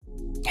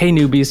Hey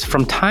newbies,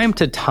 from time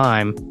to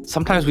time,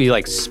 sometimes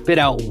we spit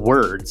out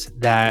words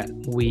that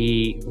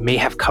we may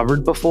have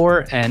covered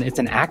before and it's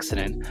an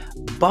accident.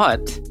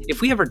 But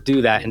if we ever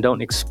do that and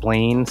don't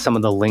explain some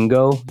of the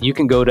lingo, you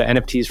can go to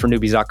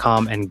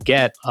nftsfornewbies.com and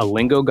get a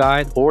lingo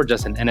guide or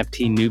just an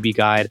NFT newbie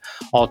guide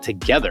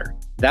altogether.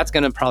 That's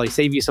going to probably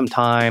save you some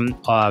time,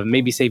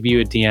 maybe save you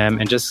a DM,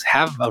 and just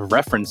have a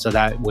reference so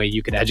that way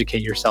you could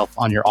educate yourself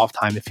on your off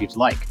time if you'd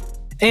like.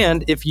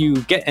 And if you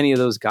get any of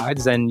those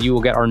guides, then you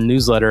will get our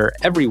newsletter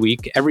every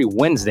week, every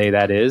Wednesday,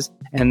 that is,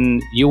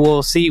 and you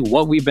will see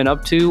what we've been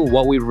up to,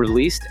 what we've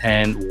released,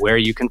 and where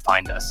you can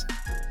find us.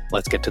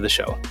 Let's get to the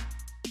show.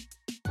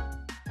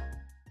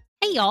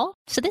 Hey, y'all.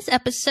 So this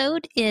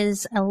episode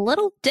is a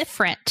little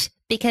different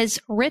because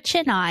Rich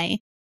and I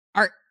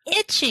are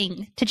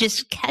itching to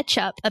just catch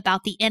up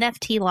about the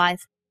NFT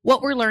life,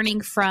 what we're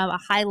learning from a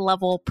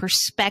high-level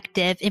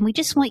perspective, and we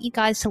just want you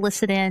guys to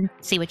listen in,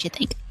 see what you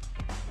think.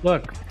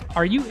 Look,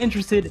 are you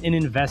interested in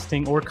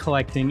investing or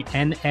collecting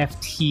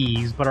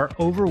NFTs but are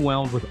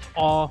overwhelmed with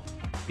all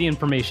the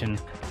information?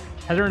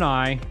 Heather and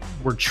I,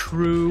 we're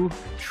true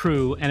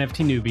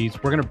NFT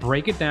newbies. We're going to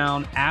break it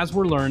down as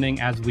we're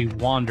learning, as we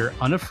wander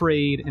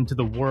unafraid into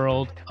the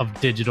world of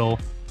digital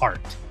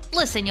art.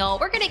 Listen, y'all,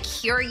 we're going to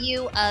cure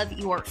you of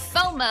your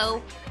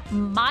FOMO,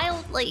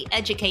 mildly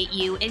educate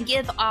you, and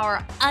give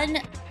our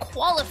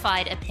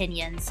unqualified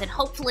opinions, and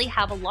hopefully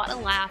have a lot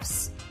of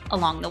laughs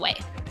along the way.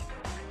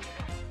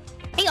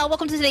 Hey, y'all,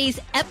 welcome to today's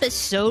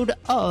episode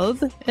of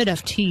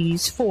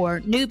NFTs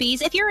for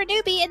Newbies. If you're a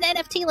newbie in the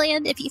NFT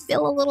land, if you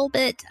feel a little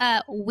bit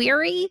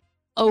weary,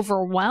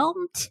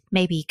 overwhelmed,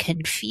 maybe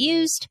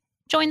confused,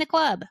 join the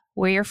club.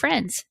 We're your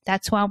friends.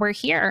 That's why we're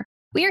here.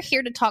 We are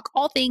here to talk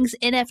all things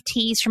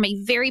NFTs from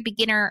a very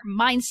beginner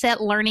mindset,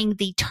 learning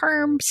the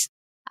terms,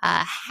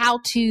 how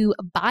to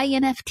buy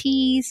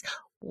NFTs,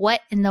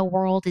 what in the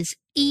world is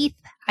ETH.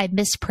 I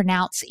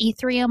mispronounced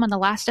Ethereum on the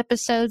last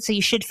episode, so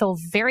you should feel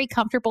very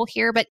comfortable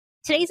here. But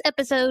today's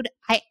episode,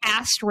 I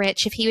asked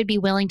Rich if he would be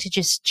willing to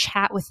just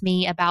chat with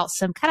me about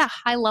some kind of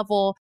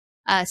high-level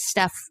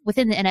stuff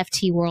within the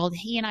NFT world.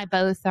 He and I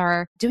both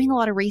are doing a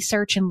lot of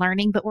research and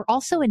learning, but we're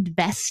also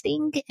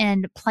investing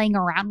and playing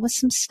around with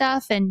some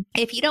stuff. And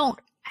if you don't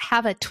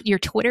have your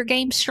Twitter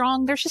game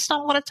strong, there's just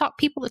not a lot of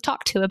people to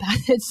talk to about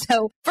it.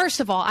 So first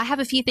of all, I have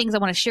a few things I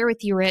want to share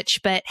with you, Rich,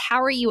 but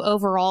how are you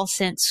overall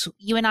since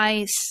you and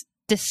I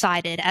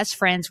decided as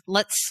friends,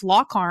 let's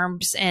lock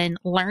arms and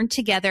learn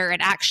together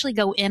and actually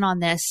go in on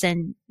this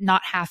and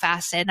not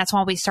half-ass it. And that's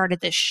why we started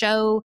this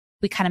show.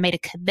 We kind of made a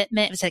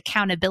commitment. It was an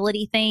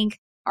accountability thing.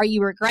 Are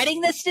you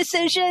regretting this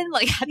decision?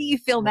 How do you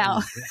feel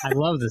now? I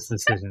love this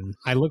decision.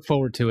 I look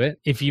forward to it.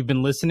 If you've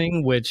been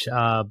listening, which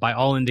by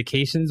all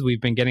indications,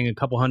 we've been getting a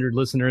couple hundred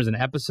listeners an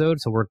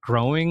episode, so we're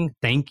growing.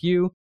 Thank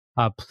you.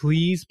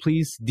 Please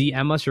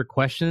DM us your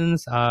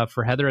questions.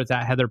 For Heather, it's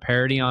at Heather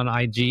Parody on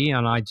IG.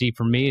 On IG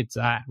for me, it's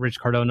at Rich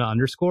Cardona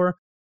 _.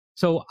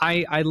 So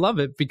I love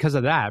it because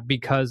of that,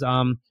 because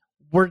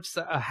we're just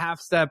a half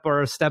step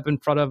or a step in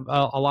front of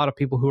a lot of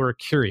people who are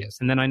curious.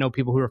 And then I know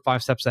people who are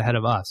 5 steps ahead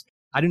of us.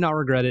 I do not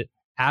regret it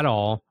at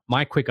all.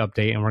 My quick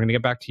update, and we're going to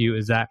get back to you,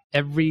 is that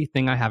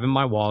everything I have in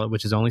my wallet,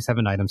 which is only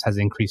 7 items, has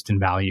increased in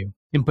value,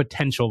 in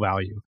potential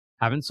value.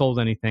 I haven't sold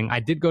anything.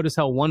 I did go to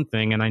sell one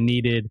thing and I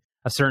needed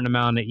a certain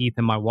amount of ETH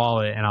in my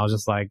wallet. And I was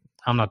just like,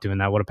 I'm not doing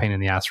that. What a pain in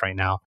the ass right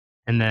now.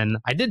 And then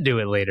I did do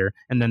it later.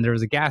 And then there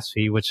was a gas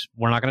fee, which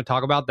we're not going to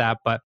talk about that.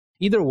 But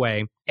either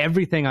way,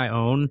 everything I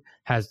own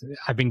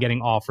I've been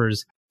getting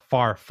offers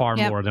far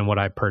more than what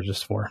I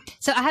purchased for.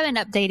 So I haven't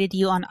updated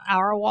you on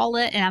our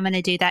wallet, and I'm going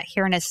to do that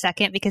here in a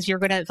second because you're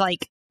going to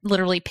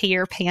literally pee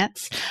your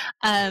pants.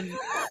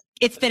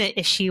 It's been an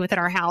issue within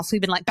our house.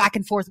 We've been back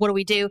and forth. What do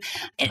we do?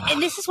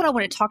 And this is what I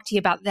want to talk to you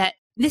about. That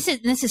this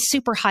is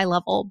super high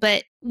level,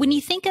 but when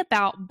you think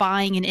about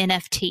buying an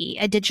NFT,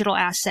 a digital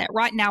asset,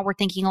 right now we're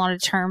thinking a lot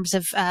of terms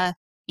of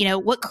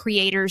what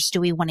creators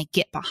do we want to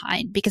get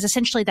behind? Because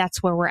essentially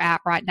that's where we're at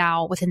right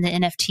now within the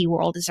NFT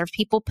world. Is there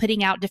people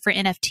putting out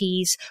different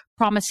NFTs,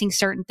 promising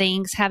certain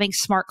things, having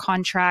smart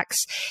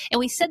contracts. And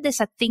we said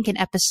this, I think, in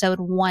episode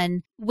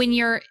 1, when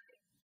you're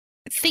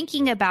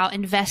thinking about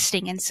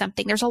investing in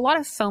something, there's a lot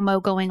of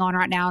FOMO going on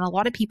right now and a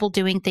lot of people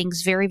doing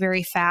things very,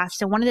 very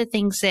fast. And one of the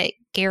things that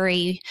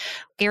Gary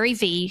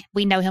V,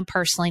 we know him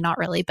personally, not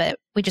really, but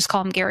we just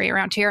call him Gary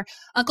around here,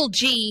 Uncle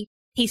G,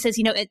 he says,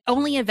 it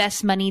only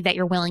invests money that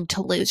you're willing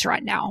to lose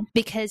right now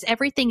because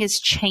everything is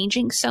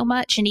changing so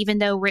much. And even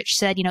though Rich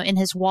said, in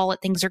his wallet,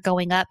 things are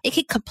going up, it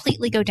could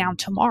completely go down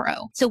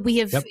tomorrow. So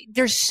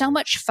there's so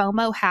much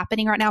FOMO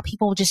happening right now.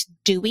 People just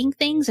doing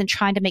things and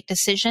trying to make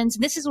decisions.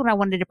 And this is what I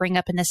wanted to bring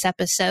up in this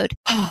episode.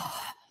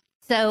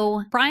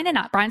 So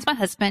Brian's my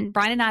husband.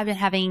 Brian and I have been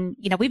having,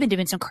 we've been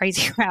doing some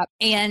crazy crap.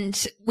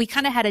 And we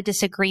kind of had a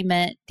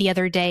disagreement the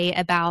other day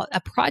about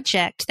a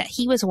project that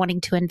he was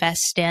wanting to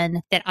invest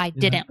in that I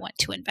didn't want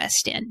to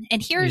invest in.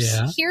 And here's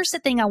the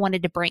thing I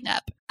wanted to bring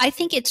up. I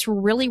think it's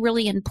really,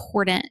 really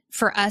important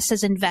for us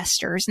as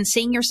investors and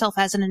seeing yourself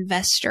as an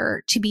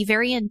investor to be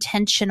very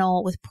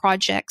intentional with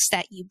projects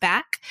that you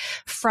back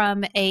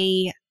from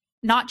a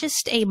not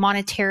just a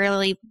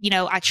monetarily,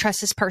 I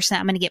trust this person,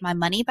 I'm going to get my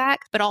money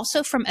back, but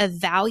also from a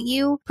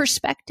value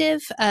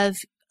perspective of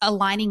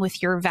aligning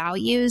with your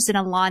values and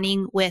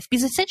aligning with,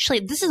 because essentially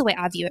this is the way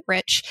I view it,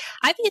 Rich.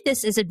 I view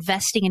this as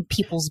investing in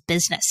people's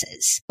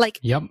businesses. Like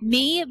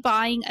me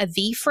buying a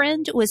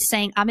VFriend was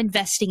saying I'm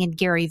investing in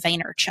Gary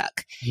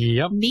Vaynerchuk.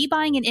 Me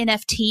buying an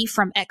NFT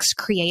from X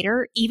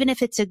creator, even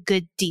if it's a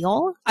good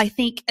deal, I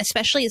think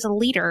especially as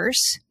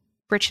leaders,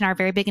 Rich and I are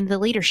very big into the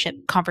leadership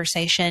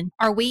conversation.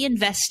 Are we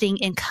investing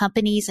in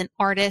companies and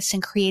artists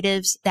and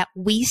creatives that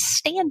we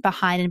stand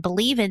behind and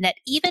believe in, that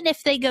even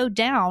if they go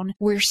down,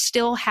 we're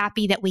still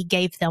happy that we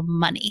gave them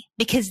money?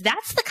 Because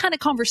that's the kind of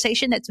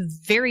conversation that's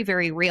very,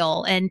 very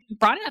real. And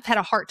Brian and I've had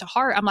a heart to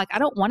heart. I'm like, I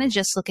don't want to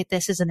just look at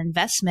this as an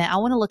investment. I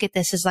want to look at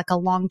this as like a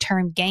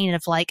long-term gain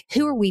of like,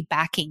 who are we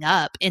backing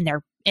up in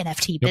their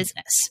NFT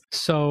business?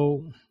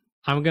 So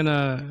I'm going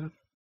to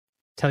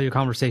tell you a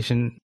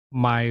conversation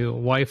my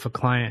wife, a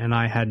client, and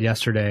I had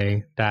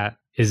yesterday that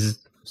is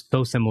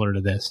so similar to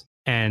this.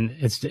 And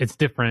it's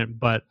different,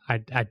 but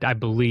I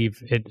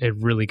believe it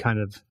really kind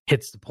of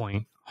hits the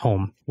point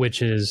home,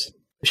 which is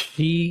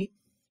she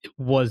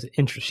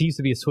used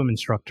to be a swim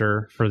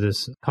instructor for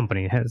this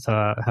company. Has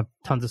have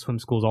tons of swim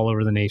schools all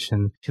over the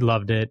nation. She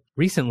loved it.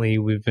 Recently,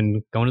 we've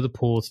been going to the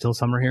pool. It's still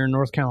summer here in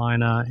North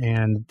Carolina,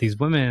 and these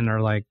women are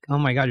like, "Oh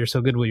my God, you're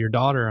so good with your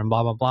daughter," and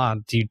blah blah blah.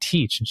 Do you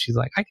teach? And she's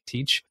like, "I can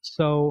teach."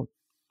 So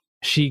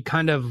she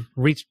kind of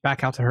reached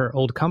back out to her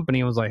old company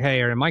and was like,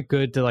 "Hey, am I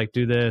good to like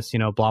do this?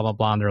 Blah, blah,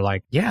 blah." And they're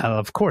like, "Yeah,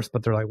 of course."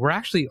 But they're like, "We're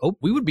actually,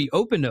 we would be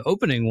open to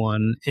opening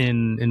one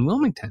in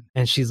Wilmington."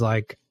 And she's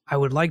like, "I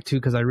would like to,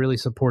 because I really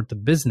support the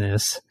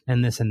business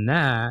and this and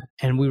that."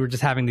 And we were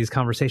just having these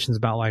conversations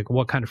about like,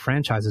 what kind of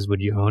franchises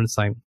would you own? It's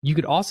like, you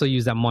could also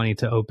use that money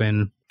to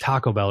open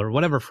Taco Bell or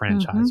whatever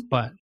franchise,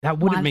 but that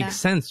wouldn't make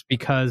sense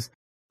because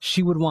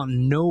she would want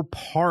no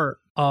part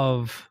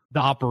of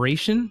the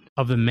operation,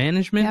 of the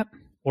management,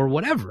 or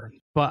whatever.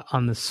 But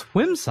on the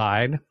swim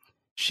side,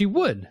 she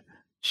would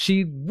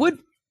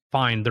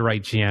find the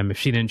right GM if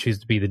she didn't choose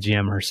to be the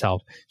GM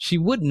herself. She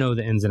would know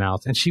the ins and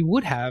outs, and she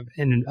would have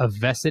a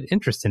vested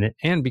interest in it.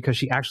 And because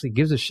she actually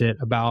gives a shit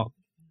about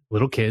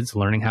little kids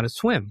learning how to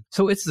swim.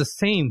 So it's the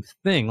same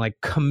thing, like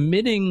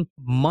committing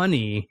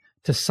money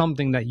to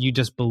something that you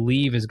just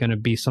believe is going to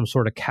be some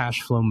sort of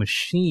cash flow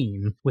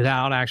machine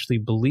without actually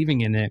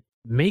believing in it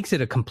makes it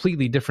a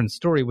completely different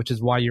story, which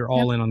is why you're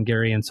all in on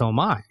Gary and so am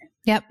I.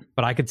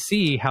 But I could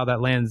see how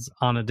that lands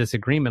on a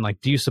disagreement.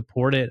 Like, do you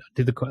support it?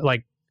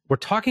 We're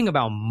talking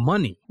about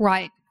money.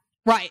 Right.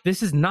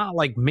 This is not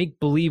like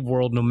make-believe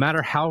world. No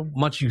matter how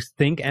much you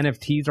think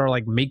NFTs are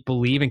like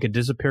make-believe and could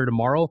disappear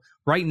tomorrow,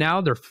 right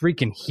now they're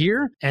freaking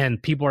here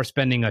and people are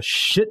spending a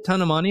shit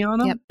ton of money on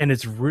them. And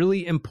it's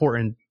really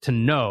important to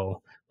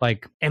know,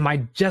 like, am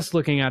I just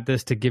looking at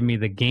this to give me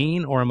the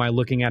gain, or am I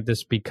looking at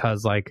this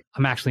because like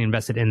I'm actually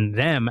invested in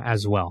them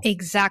as well?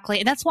 Exactly.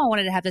 And that's why I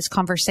wanted to have this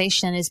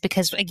conversation, is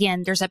because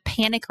again, there's a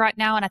panic right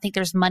now, and I think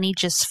there's money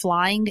just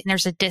flying, and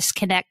there's a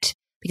disconnect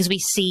because we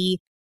see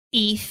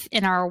ETH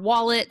in our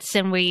wallets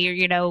and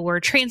we're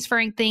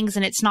transferring things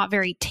and it's not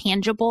very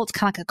tangible. It's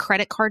kind of like a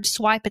credit card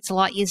swipe. It's a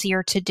lot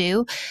easier to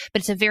do, but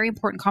it's a very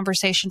important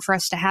conversation for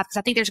us to have, because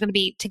I think there's going to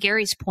be, to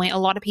Gary's point, a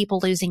lot of people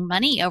losing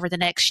money over the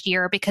next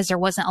year because there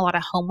wasn't a lot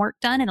of homework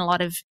done and a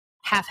lot of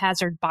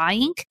haphazard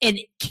buying. And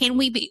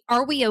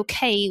are we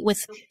okay with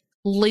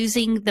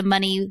losing the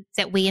money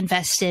that we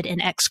invested in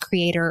X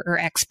creator or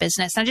X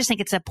business? And I just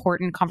think it's an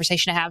important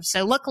conversation to have.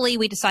 So luckily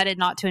we decided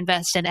not to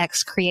invest in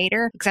X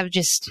creator because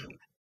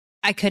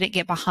I couldn't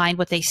get behind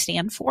what they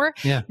stand for.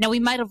 Now, we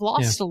might have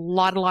lost a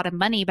lot of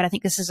money, but I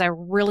think this is a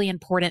really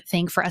important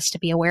thing for us to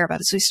be aware of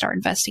as we start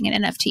investing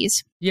in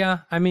NFTs.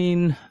 Yeah. I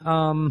mean,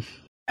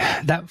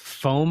 that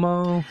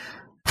FOMO.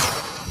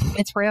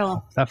 It's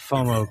real. That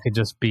FOMO could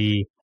just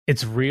be,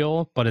 it's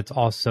real, but it's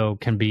also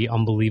can be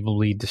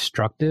unbelievably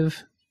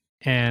destructive.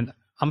 And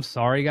I'm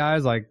sorry,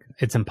 guys, like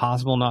it's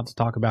impossible not to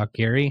talk about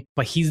Gary,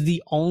 but he's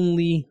the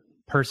only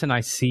person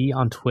I see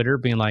on Twitter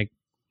being like,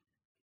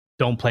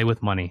 don't play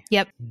with money.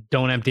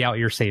 Don't empty out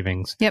your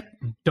savings.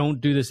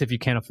 Don't do this if you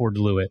can't afford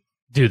to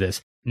do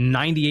this.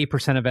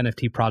 98% of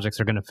NFT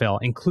projects are going to fail,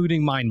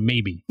 including mine,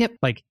 maybe.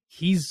 Like,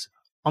 he's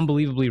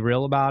unbelievably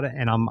real about it,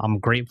 and I'm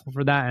grateful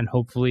for that. And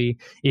hopefully,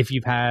 if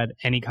you've had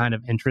any kind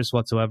of interest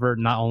whatsoever,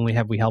 not only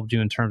have we helped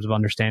you in terms of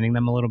understanding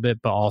them a little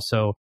bit, but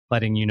also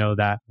letting you know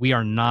that we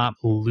are not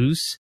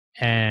loose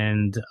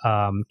and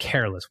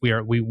careless.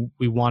 We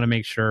want to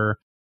make sure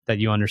that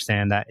you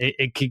understand that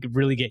it could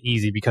really get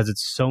easy because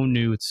it's so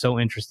new, it's so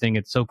interesting,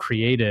 it's so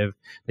creative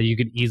that you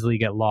could easily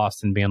get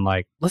lost in being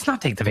like, let's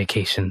not take the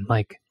vacation.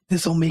 Like,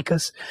 this will make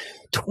us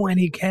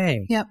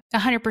 $20K.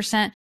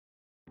 100%.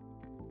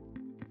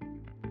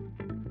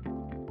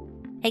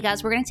 Hey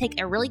guys, we're going to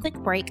take a really quick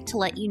break to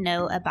let you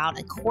know about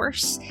a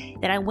course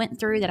that I went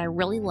through that I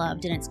really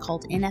loved, and it's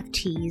called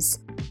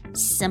NFTs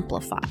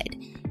Simplified.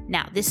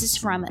 Now, this is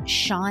from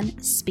Sean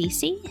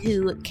Spacey,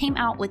 who came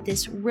out with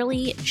this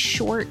really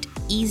short,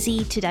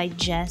 easy to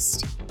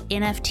digest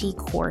NFT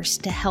course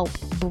to help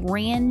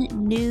brand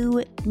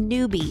new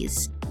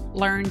newbies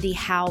learn the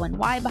how and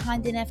why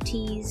behind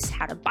NFTs,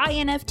 how to buy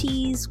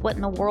NFTs, what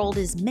in the world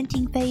is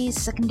minting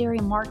phase, secondary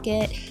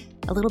market,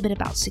 a little bit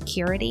about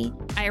security.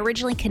 I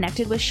originally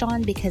connected with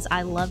Sean because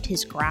I loved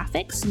his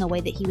graphics and the way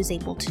that he was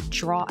able to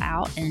draw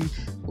out and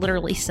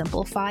literally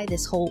simplify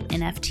this whole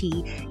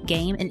NFT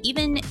game. And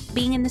even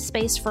being in the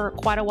space for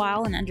quite a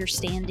while and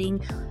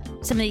understanding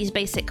some of these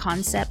basic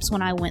concepts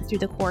when I went through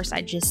the course,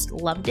 I just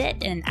loved it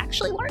and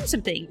actually learned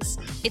some things.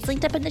 It's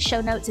linked up in the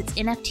show notes. It's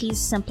NFTs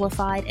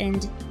Simplified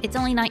and it's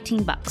only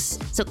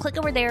 $19. So click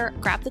over there,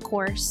 grab the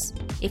course.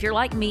 If you're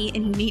like me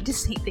and you need to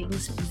see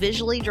things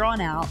visually drawn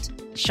out,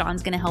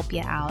 Sean's going to help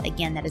you out.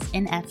 Again, that is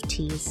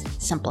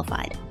NFTs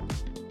Simplified.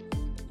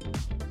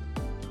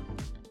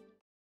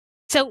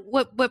 So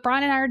what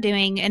Brian and I are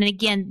doing, and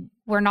again,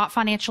 we're not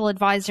financial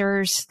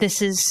advisors.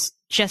 This is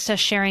just us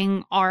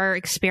sharing our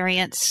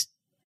experience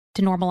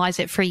to normalize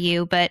it for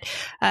you. But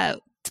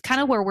it's kind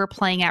of where we're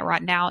playing at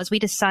right now is we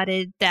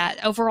decided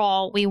that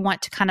overall we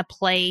want to kind of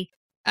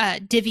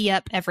divvy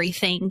up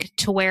everything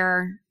to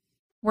where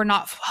we're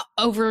not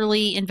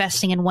overly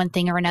investing in one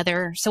thing or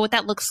another. So what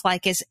that looks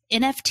like is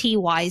NFT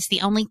wise, the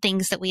only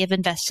things that we have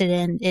invested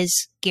in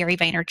is Gary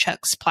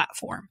Vaynerchuk's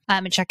platform.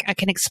 And I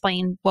can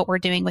explain what we're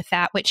doing with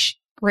that, which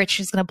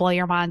Rich is going to blow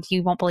your mind.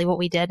 You won't believe what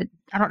we did.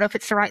 I don't know if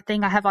it's the right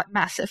thing. I have like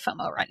massive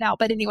FOMO right now,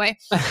 but anyway,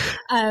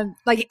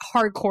 like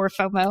hardcore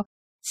FOMO.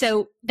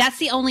 So that's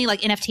the only like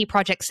NFT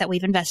projects that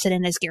we've invested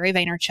in is Gary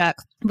Vaynerchuk.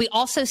 We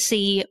also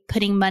see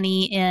putting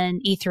money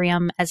in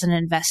Ethereum as an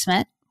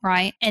investment,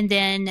 right? And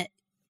then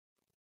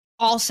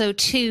also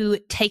too,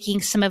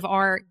 taking some of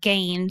our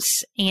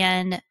gains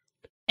and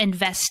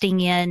investing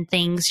in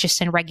things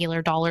just in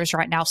regular dollars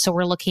right now. So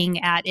we're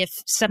looking at if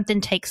something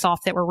takes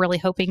off that we're really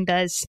hoping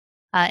does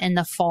in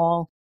the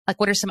fall, like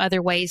what are some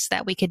other ways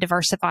that we could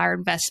diversify our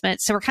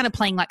investments? So we're kind of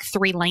playing like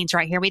three lanes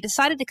right here. We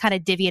decided to kind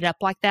of divvy it up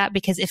like that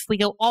because if we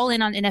go all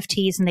in on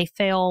NFTs and they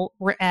fail,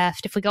 we're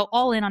effed. If we go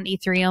all in on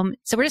Ethereum,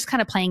 so we're just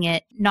kind of playing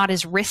it not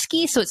as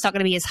risky. So it's not going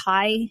to be as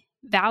high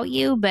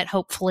value, but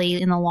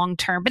hopefully in the long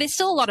term. But it's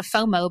still a lot of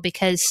FOMO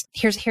because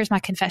here's my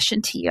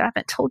confession to you. I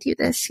haven't told you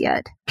this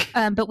yet,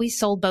 but we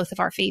sold both of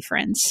our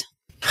VeeFriends.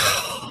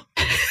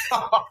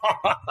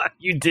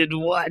 You did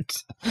what?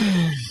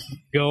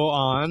 Go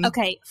on.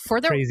 Okay,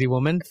 crazy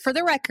woman. For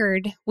the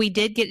record, we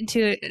did get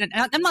into it.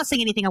 I'm not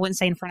saying anything I wouldn't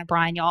say in front of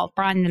Brian, y'all.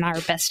 Brian and I are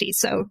besties,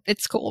 so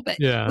it's cool. But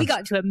we got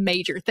into a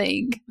major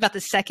thing about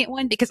the second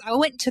one because I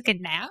went and took a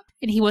nap,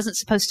 and he wasn't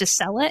supposed to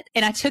sell it.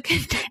 And I took a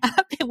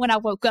nap, and when I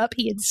woke up,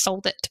 he had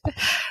sold it.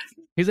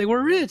 He's like,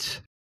 "We're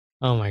rich."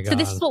 Oh my God. So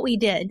this is what we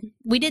did.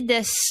 We did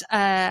this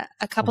a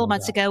couple of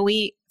months ago.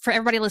 For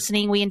everybody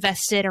listening, we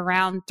invested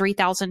around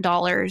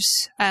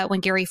 $3,000 when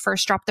Gary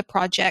first dropped the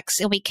projects,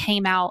 and we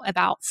came out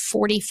about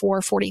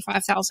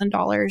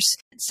 $45,000.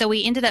 So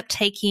we ended up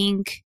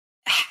taking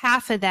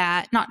half of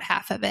that, not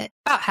half of it,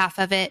 about half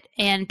of it,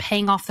 and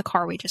paying off the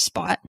car we just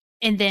bought,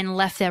 and then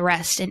left the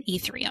rest in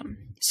Ethereum.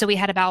 So we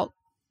had about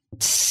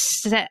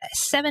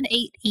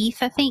 7-8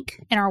 ETH, I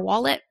think, in our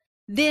wallet.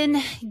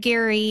 Then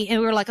Gary, and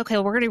we were like, okay,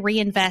 well, we're going to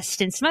reinvest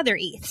in some other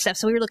ETH stuff.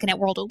 So we were looking at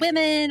World of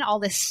Women, all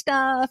this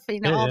stuff,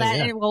 all that.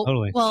 Yeah, and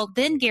totally. Well,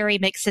 then Gary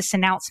makes this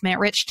announcement.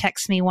 Rich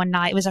texted me one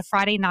night. It was a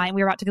Friday night. And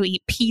we were about to go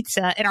eat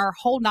pizza, and our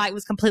whole night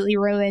was completely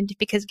ruined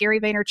because Gary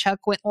Vaynerchuk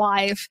went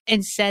live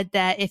and said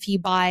that if you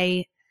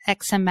buy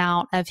X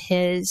amount of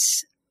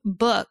his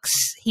books,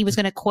 he was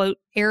going to quote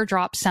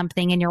airdrop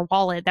something in your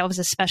wallet. That was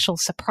a special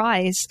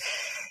surprise.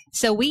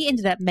 So we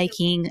ended up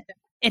making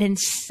an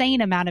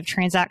insane amount of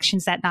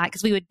transactions that night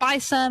because we would buy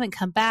some and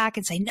come back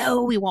and say,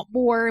 no, we want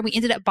more. And we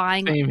ended up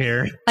buying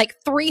like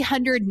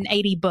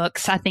 380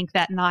 books, I think,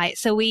 that night.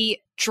 So we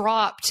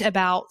dropped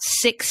about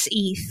 6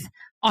 ETH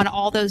on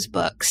all those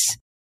books.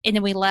 And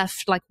then we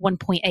left like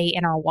 1.8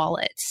 in our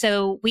wallet.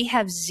 So we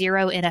have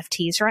 0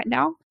 NFTs right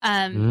now.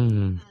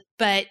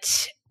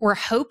 But we're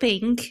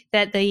hoping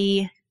that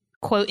the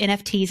quote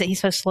NFTs that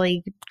he's supposed to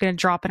going to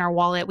drop in our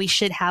wallet, we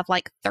should have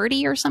like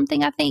 30 or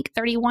something, I think,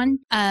 31.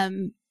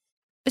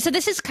 So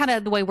this is kind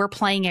of the way we're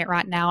playing it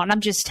right now. And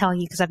I'm just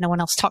telling you because I have no one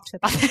else to talk to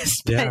about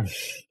this. But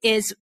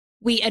is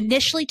we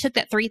initially took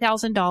that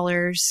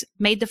 $3,000,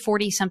 made the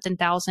 40-something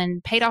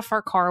thousand, paid off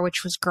our car,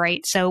 which was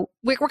great. So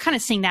we're kind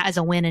of seeing that as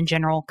a win in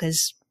general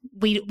because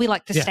we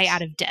like to stay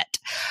out of debt.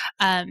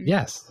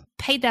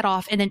 Paid that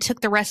off and then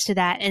took the rest of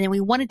that. And then we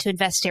wanted to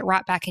invest it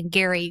right back in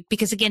Gary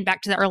because, again,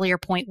 back to the earlier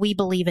point, we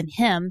believe in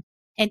him.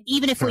 And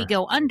even if we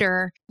go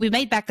under, we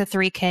made back the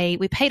 $3,000,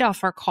 we paid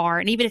off our car.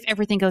 And even if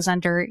everything goes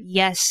under,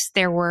 yes,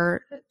 there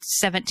were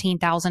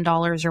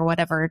 $17,000 or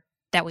whatever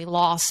that we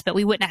lost, but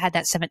we wouldn't have had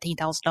that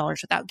 $17,000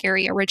 without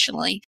Gary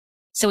originally.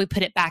 So we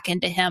put it back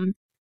into him.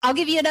 I'll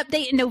give you an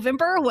update in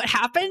November, what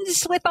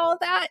happens with all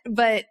that,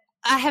 but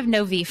I have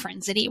no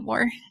VeeFriends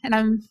anymore and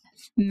I'm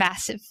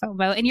massive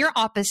FOMO. And you're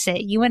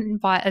opposite. You went and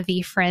bought a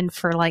VeeFriend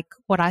for like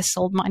what I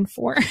sold mine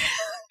for.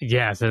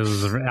 Yes, it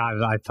was.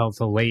 I felt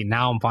so late.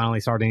 Now I'm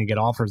finally starting to get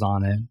offers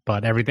on it,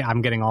 but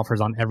I'm getting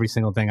offers on every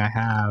single thing I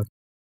have.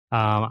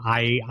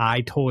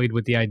 I toyed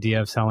with the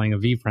idea of selling a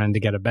VeeFriend to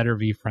get a better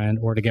VeeFriend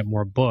or to get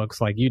more books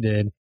like you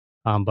did.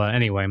 But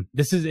anyway,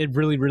 this is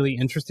really, really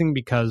interesting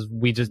because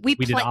we did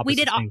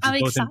opposite things. I'm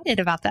excited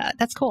about that.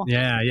 That's cool.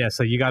 Yeah.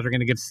 So you guys are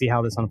going to get to see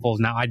how this unfolds.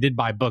 Now, I did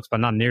buy books, but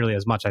not nearly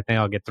as much. I think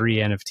I'll get 3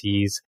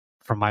 NFTs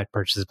from my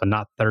purchases, but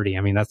not 30.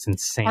 I mean, that's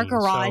insane. Our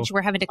garage,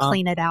 we're having to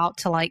clean it out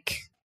to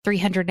like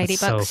 $380.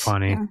 So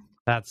funny. Yeah.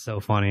 That's so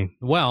funny.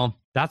 Well,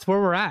 that's where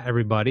we're at,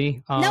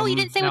 everybody. No, you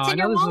didn't say what's in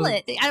your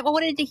wallet. I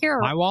wanted to hear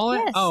my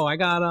wallet. Yes. Oh, I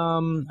got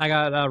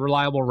a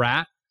Reliable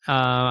Rat.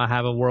 I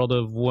have a World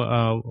of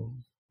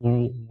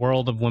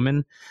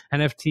Women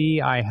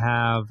NFT. I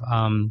have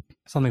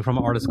something from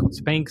an artist called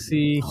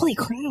Spanksy. Holy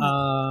crap!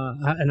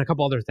 And a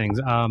couple other things.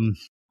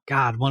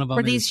 God, one of them.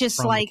 Were these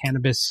just like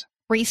cannabis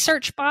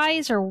research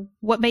buys, or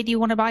what made you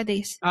want to buy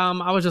these?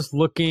 I was just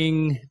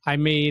looking.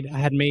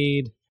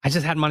 I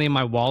just had money in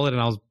my wallet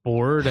and I was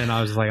bored, and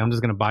I was like, I'm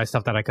just gonna buy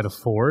stuff that I could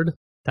afford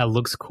that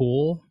looks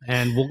cool.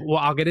 And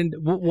I'll get into.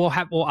 We'll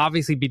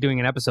obviously be doing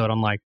an episode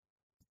on like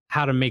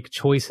how to make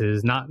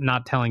choices, not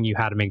telling you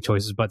how to make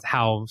choices, but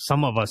how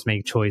some of us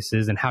make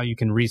choices and how you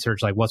can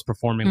research like what's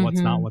performing, what's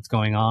not, what's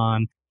going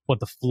on, what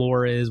the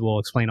floor is. We'll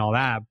explain all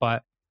that.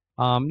 But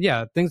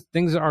yeah,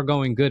 things are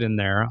going good in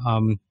there.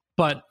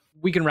 But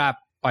we can wrap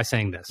by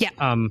saying this.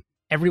 Yeah.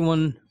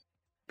 Everyone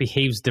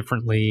behaves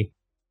differently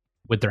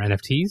with their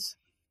NFTs.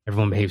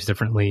 Everyone behaves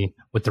differently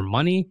with their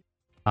money.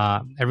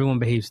 Everyone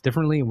behaves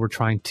differently. We're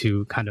trying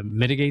to kind of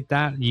mitigate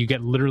that. You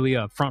get literally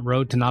a front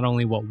row to not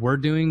only what we're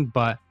doing,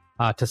 but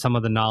to some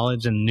of the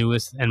knowledge and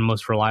newest and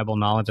most reliable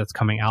knowledge that's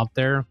coming out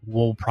there.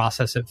 We'll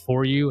process it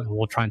for you and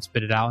we'll try and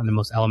spit it out in the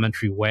most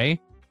elementary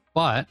way.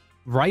 But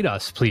write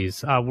us,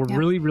 please. We're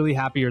really, really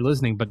happy you're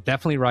listening, but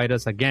definitely write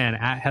us again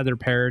at Heather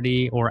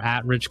Parody or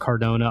at Rich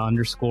Cardona _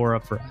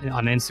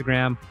 on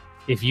Instagram.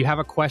 If you have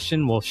a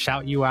question, we'll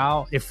shout you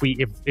out. If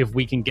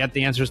we can get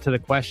the answers to the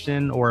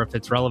question, or if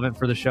it's relevant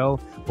for the show,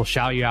 we'll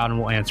shout you out and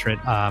we'll answer it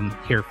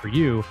here for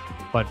you.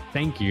 But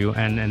thank you.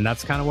 And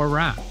that's kind of where we're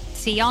at.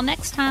 See y'all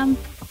next time.